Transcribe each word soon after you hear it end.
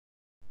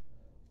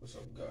What's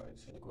up,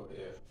 guys? Nico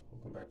here.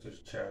 Welcome back to the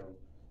channel.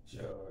 It's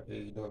your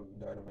AEW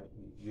Dynamite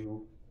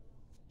review.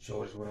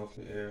 Show just went off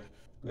the air.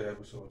 Good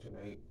episode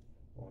tonight.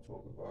 Won't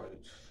talk about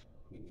it.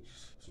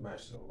 Please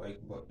smash the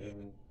like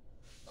button,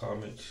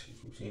 comment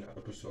if you've seen the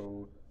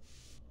episode.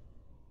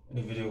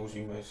 Any videos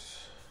you missed,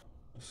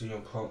 the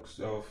CM Punk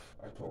stuff,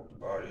 I talked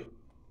about it.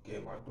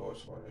 Gave my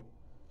thoughts on it.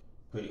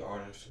 Pretty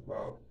honest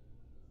about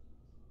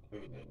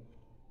everything.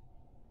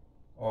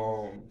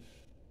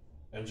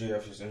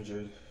 MJF is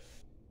injured.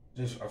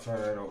 I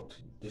found that out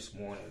this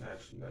morning.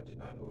 Actually, I did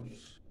not know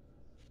this.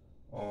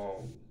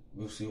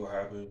 We'll see what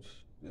happens.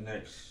 The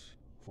next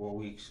 4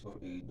 weeks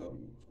of AEW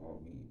is going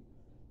to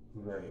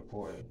be very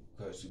important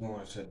because it's going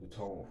to set the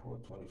tone for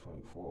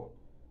 2024.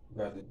 We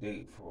got the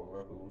date for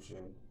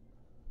Revolution,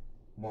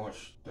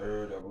 March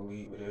 3rd, I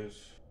believe it is.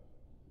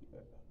 Yeah.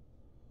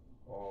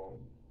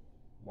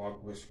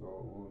 Mark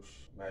Briscoe, Roosh,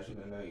 match of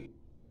the night,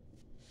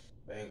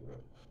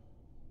 banger.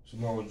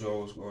 Samoa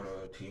Joe's going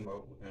to team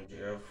up with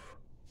MJF.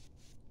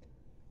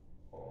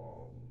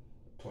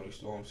 Tony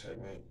Storm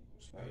segment,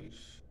 it's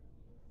nice.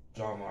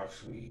 John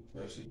Moxley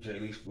versus Jay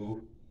Lee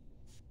Spoo.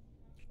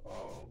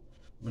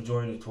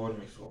 Enjoying the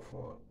tournament so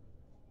far.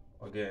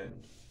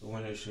 Again, the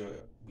winner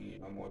should be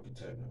no more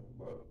contender,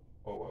 but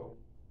oh well.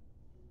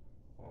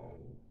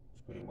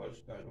 It's pretty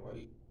much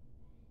Dynamite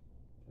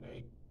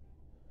tonight.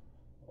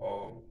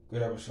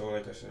 Good episode,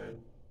 like I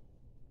said.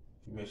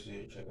 If you missed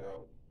it, check it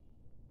out.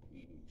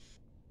 Peace.